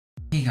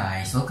Hey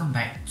guys, welcome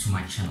back to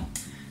my channel.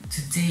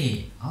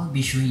 Today, I'll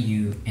be showing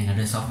you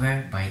another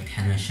software by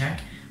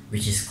Tenorshare,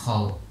 which is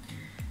called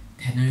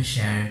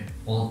Tenorshare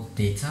Old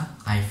Data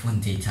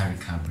iPhone Data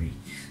Recovery.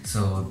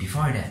 So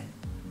before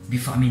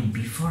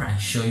I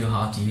show you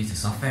how to use the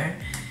software,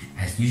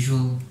 as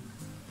usual,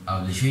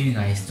 I will show you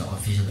guys the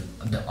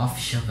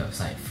official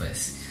website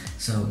first.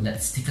 So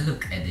let's take a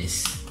look at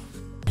this.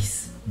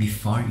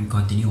 Before you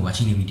continue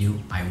watching the video,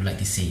 I would like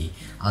to say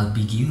I'll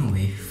be giving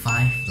away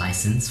 5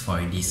 licenses for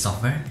this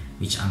software,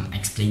 which I'm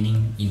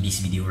explaining in this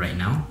video right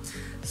now.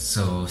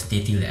 So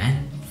stay till the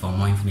end for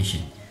more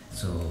information.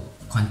 So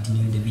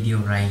continue the video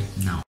right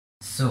now.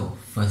 So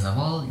first of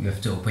all, you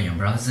have to open your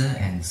browser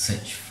and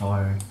search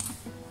for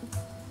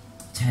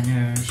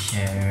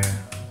Tenorshare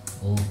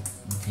Old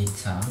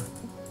Data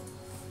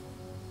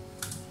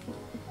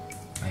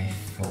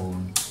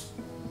iPhone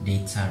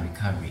Data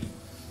Recovery.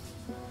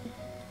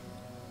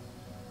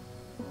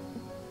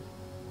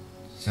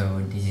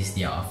 So this is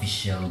their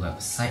official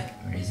website.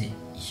 Where is it?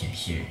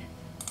 Here.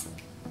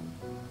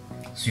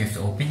 So you have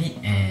to open it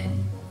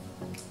and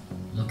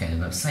look at the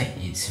website.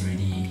 It's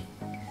really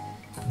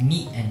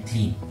neat and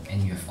clean,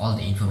 and you have all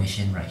the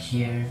information right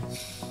here.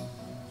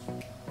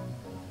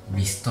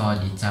 Restore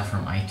data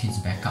from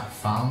iTunes backup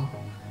file.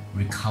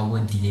 Recover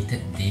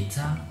deleted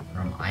data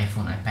from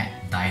iPhone, iPad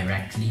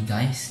directly,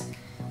 guys.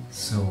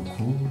 So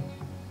cool.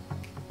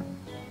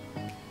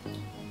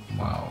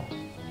 Wow.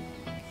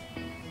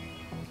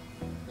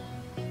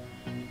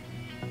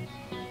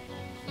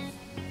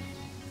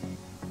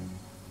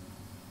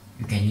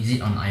 You can use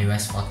it on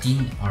iOS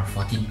 14 or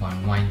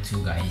 14.1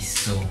 too, guys.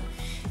 So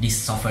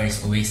this software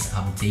is always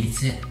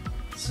updated.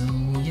 So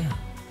yeah,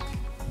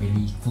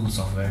 really cool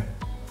software.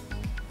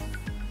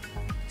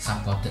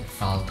 Supported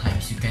file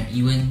types. You can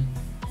even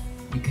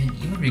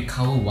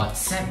recover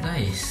WhatsApp,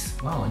 guys.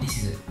 Wow,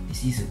 this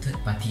is a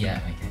third-party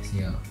app, I guess.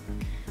 Yeah.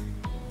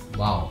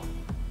 Wow,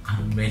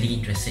 I'm really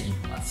interested in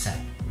WhatsApp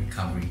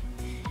recovery.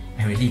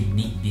 I really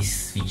need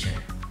this feature.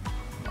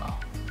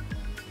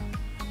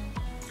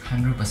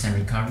 100%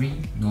 recovery,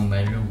 no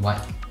matter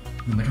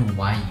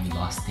why you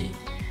lost it.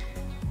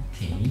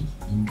 Okay,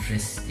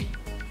 interesting.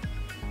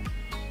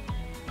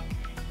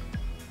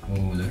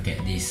 Oh, look at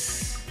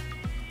this.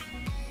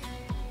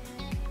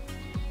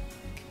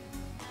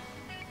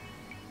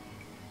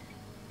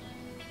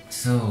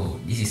 So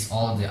this is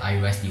all the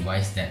iOS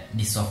device that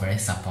this software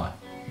support,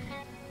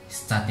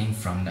 starting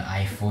from the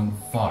iPhone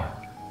 4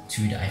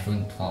 to the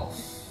iPhone 12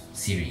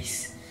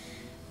 series.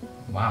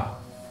 Wow.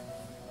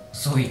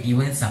 So it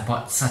even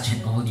supports such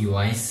an old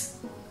device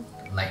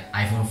like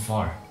iPhone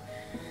 4.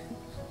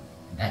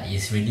 That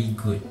is really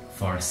good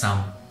for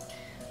some.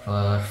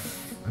 For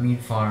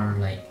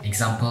like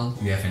example,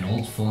 you have an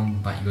old phone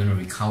but you want to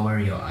recover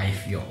your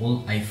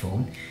old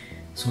iPhone.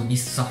 So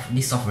this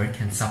software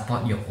can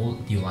support your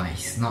old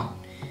device. Not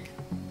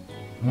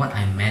what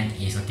I meant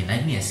is, okay,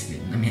 let me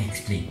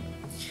explain.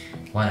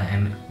 What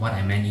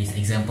I meant is,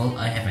 example,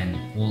 I have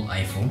an old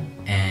iPhone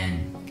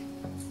and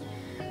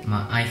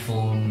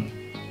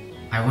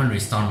I want to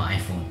restore my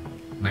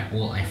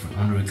old iPhone. I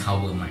want to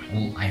recover my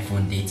old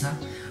iPhone data,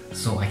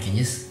 so I can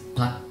just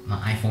plug my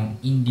iPhone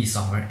in this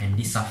software, and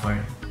this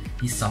software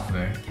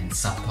can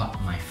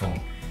support my phone.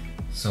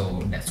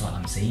 So that's what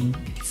I'm saying.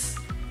 It's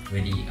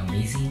really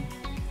amazing,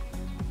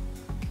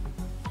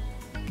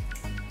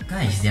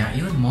 guys. There are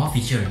even more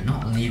features.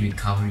 Not only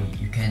recovery,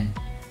 you can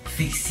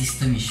fix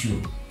system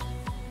issue.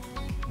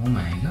 Oh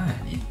my god,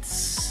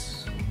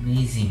 it's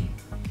amazing.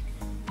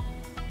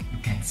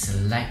 Can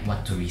select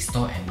what to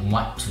restore and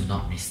what to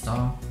not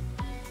restore.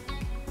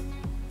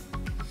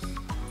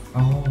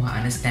 Oh, I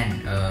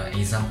understand.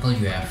 Example,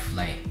 you have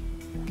like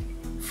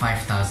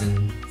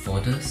 5,000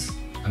 photos.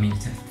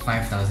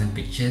 5,000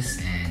 pictures,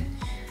 and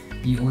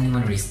you only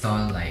want to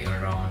restore like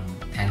around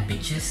 10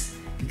 pictures.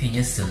 You can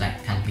just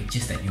select 10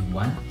 pictures that you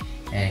want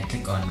and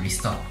click on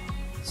restore.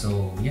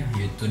 So yeah,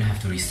 you don't have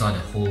to restore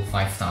the whole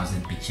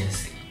 5,000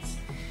 pictures.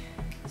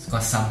 It's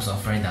because some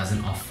software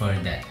doesn't offer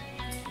that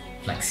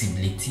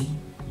flexibility.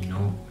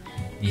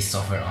 This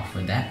software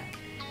offers that.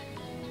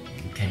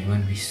 You can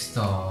even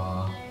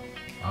restore.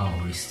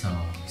 Oh, restore.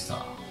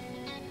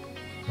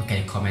 Look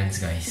at the comments,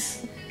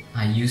 guys.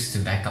 I used to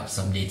back up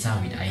some data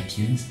with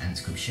iTunes and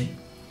subscription,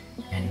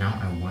 and now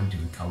I want to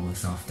recover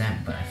some of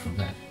them, but I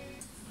forgot.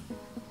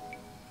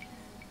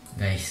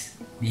 Guys,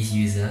 this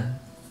user,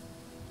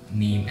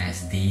 named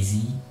as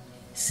Daisy,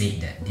 said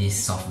that this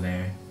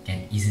software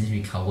can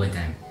easily recover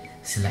them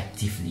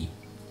selectively,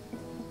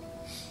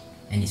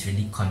 and it's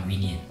really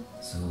convenient.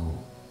 So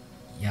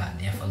yeah,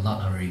 they have a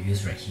lot of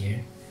reviews right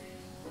here.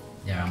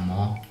 There are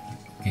more.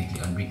 You can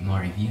click on read more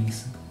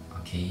reviews.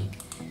 Okay,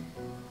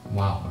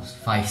 wow,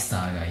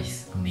 5-star,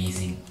 guys,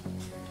 amazing.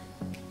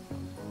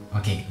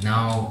 Okay,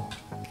 now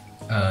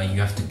you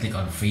have to click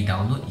on free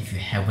download if you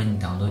haven't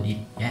downloaded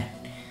it yet.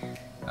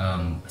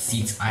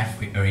 Since I've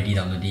already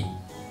downloaded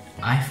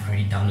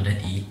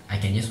it, I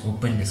can just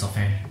open the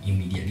software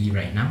immediately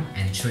right now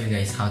and show you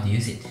guys how to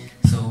use it.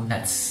 So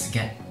let's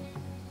get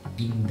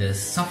in the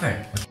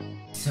software.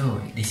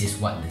 So this is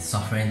what the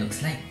software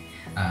looks like.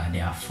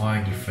 There are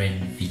 4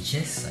 different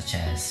features such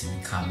as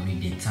recovery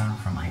data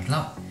from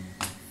iCloud,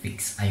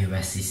 fix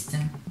iOS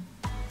system,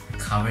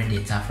 recover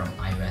data from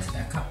iOS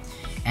backup,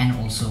 and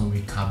also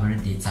recover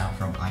data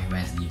from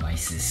iOS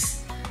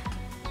devices.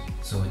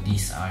 So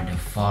these are the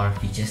 4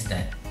 features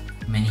that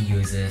many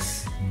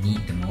users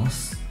need the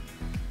most.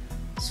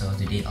 So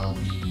today I'll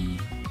be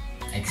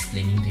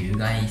explaining to you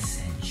guys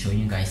and showing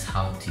you guys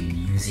how to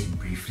use it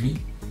briefly.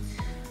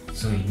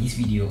 So in this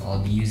video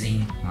I'll be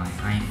using my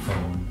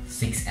iPhone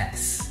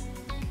 6s.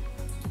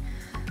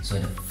 So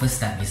the first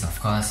step is, of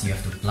course, you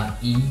have to plug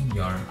in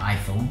your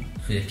iPhone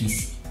to the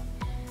PC.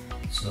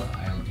 So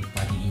I'll be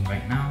plugging in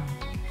right now,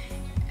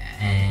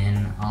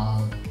 and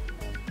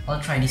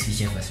I'll try this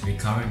feature first,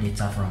 recover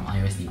data from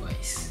iOS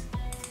device.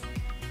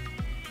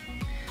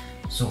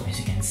 So as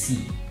you can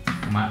see,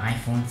 my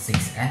iPhone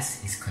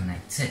 6s is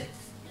connected.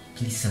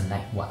 Please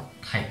select what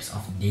types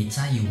of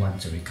data you want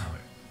to recover.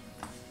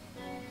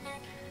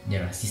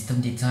 There are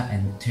system data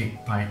and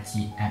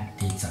third-party app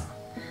data,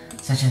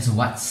 such as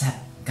WhatsApp.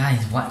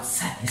 Guys,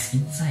 WhatsApp is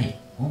inside.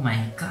 Oh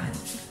my god,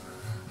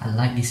 I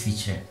like this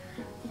feature.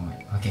 Oh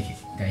my, okay,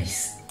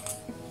 guys.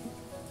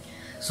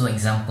 So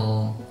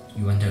example,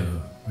 you want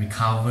to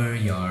recover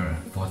your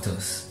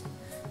photos.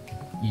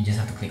 You just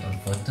have to click on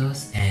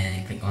photos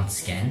and click on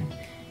scan,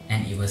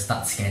 and it will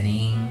start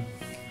scanning,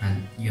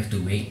 and you have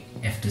to wait.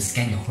 You have to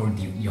scan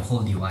your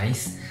whole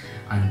device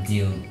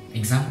until,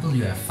 example,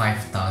 you have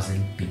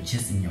 5,000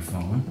 pictures in your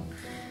phone.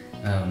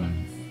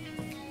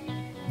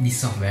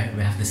 This software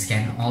will have to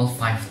scan all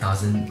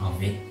 5,000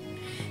 of it,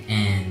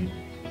 and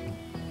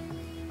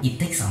it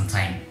takes some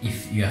time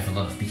if you have a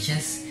lot of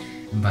pictures.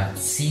 But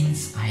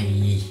since I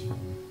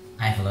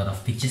have a lot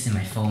of pictures in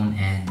my phone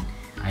and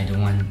I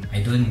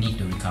don't need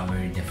to recover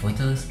the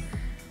photos,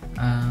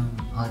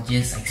 I'll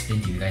just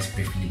explain to you guys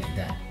briefly like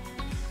that.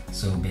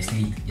 So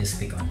basically, just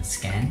click on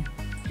scan,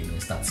 it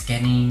will start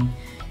scanning,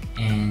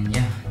 and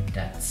yeah,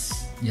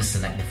 that's just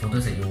select the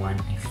photos that you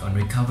want and click on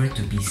recover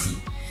to PC.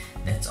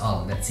 That's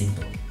all, that's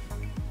simple.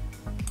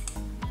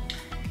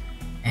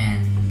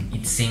 And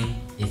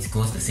it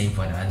goes the same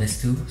for the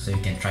others too, so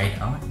you can try it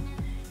out.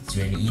 It's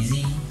really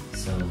easy.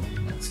 So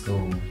let's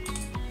go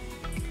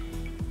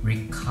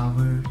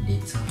recover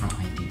data from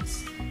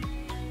iTunes.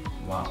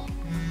 Wow.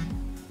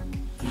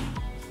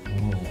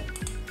 Oh.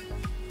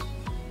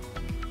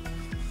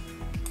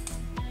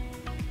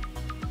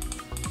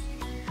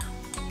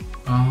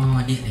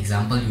 Oh, this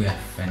example, you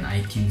have an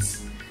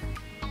iTunes.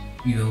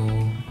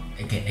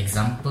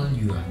 Example,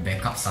 you have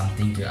backup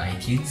something to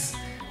iTunes,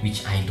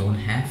 which I don't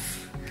have.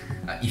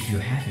 If you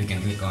have, you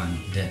can click on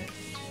the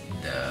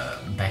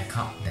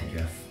backup that you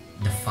have,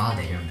 the file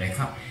that you have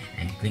backup,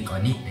 and click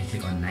on it and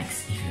click on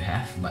next if you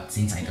have. But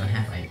since I don't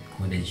have, I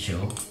couldn't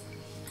show.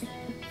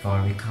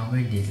 For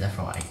recover data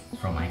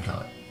from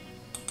iCloud.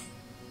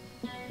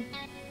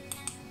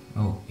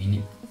 Oh,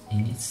 it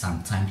needs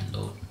some time to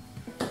load.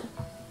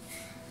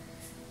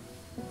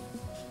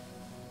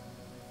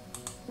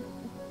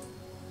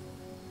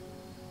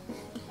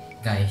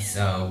 Guys,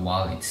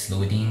 while it's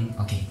loading,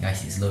 okay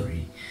guys, it's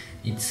loaded.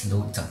 It's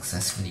loaded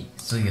successfully.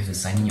 So you have to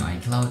sign in your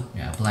iCloud,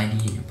 your Apple ID,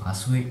 and your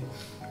password.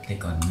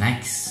 Click on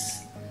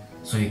next,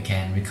 so you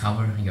can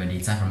recover your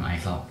data from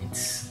iCloud.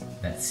 It's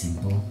that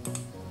simple.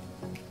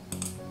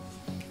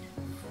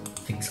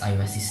 Fix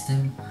iOS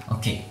system.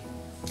 Okay,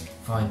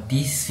 for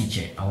this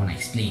feature, I want to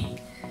explain.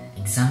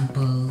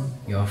 Example,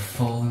 your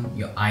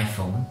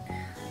iPhone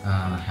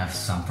have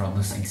some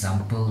problems.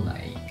 Example,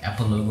 like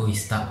Apple logo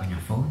is stuck on your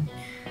phone,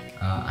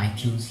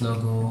 iTunes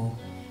logo,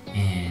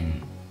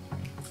 and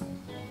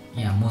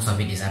yeah, most of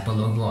it is Apple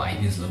logo or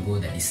iTunes logo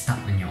that is stuck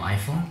on your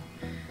iPhone,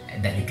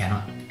 that you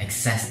cannot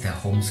access the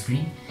home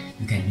screen.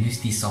 You can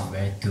use this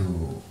software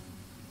to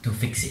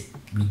fix it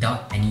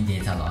without any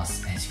data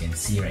loss, as you can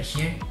see right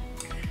here.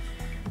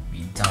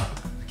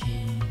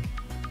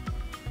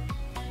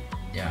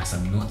 There are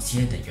some notes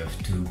here that you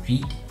have to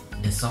read.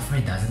 The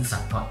software doesn't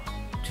support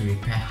to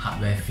repair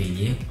hardware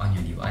failure on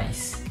your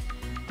device.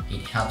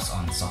 It helps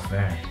on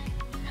software.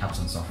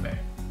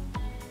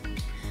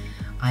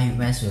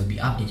 iOS will be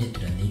updated to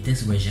the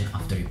latest version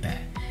after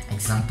repair.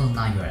 Example,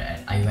 now you are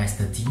at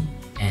iOS 13,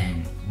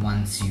 and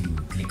once you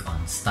click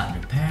on start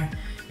repair,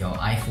 your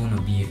iPhone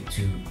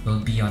will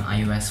be on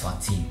iOS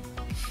 14.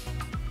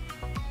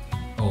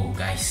 Oh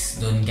guys,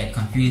 don't get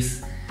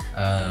confused.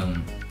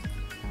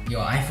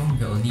 Your iPhone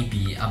will only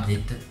be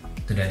updated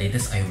to the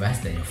latest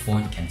iOS that your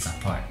phone can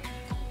support.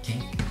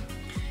 Okay.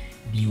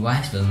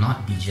 Device will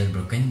not be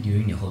jailbroken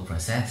during the whole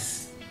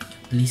process.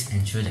 Please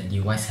ensure that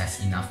device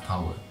has enough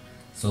power.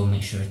 So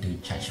make sure to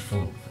charge your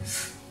phone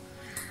first.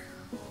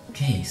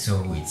 Okay,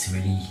 so it's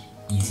really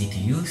easy to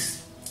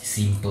use,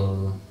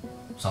 simple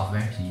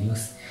software to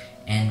use,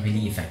 and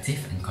really effective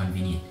and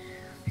convenient.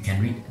 You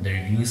can read the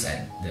reviews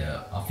at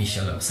the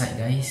official website,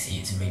 guys.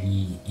 It's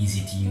really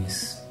easy to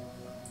use.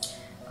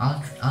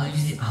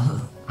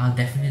 I'll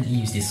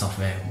definitely use this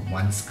software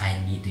once I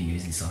need to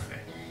use this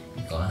software,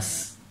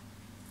 because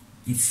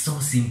it's so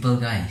simple,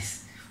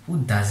 guys.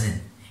 Who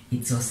doesn't?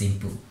 It's so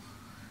simple.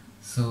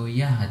 So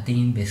yeah, I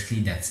think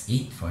basically that's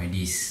it for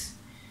this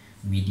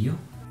video.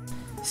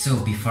 So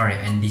before I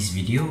end this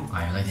video,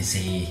 I would like to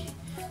say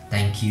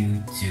thank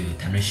you to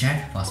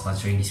Tenorshare for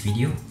sponsoring this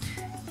video,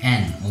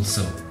 and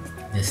also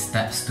the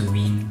steps to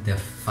win the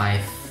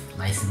 5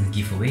 license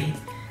giveaway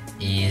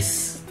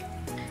is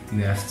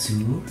you have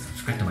to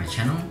subscribe to my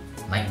channel,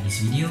 like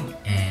this video,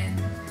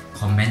 and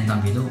comment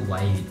down below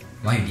why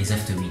you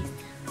deserve to win.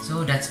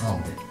 So that's all,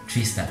 the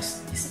 3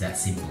 steps. It's that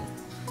simple.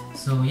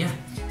 So yeah,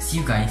 see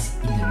you guys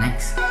in the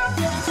next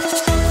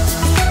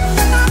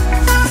video.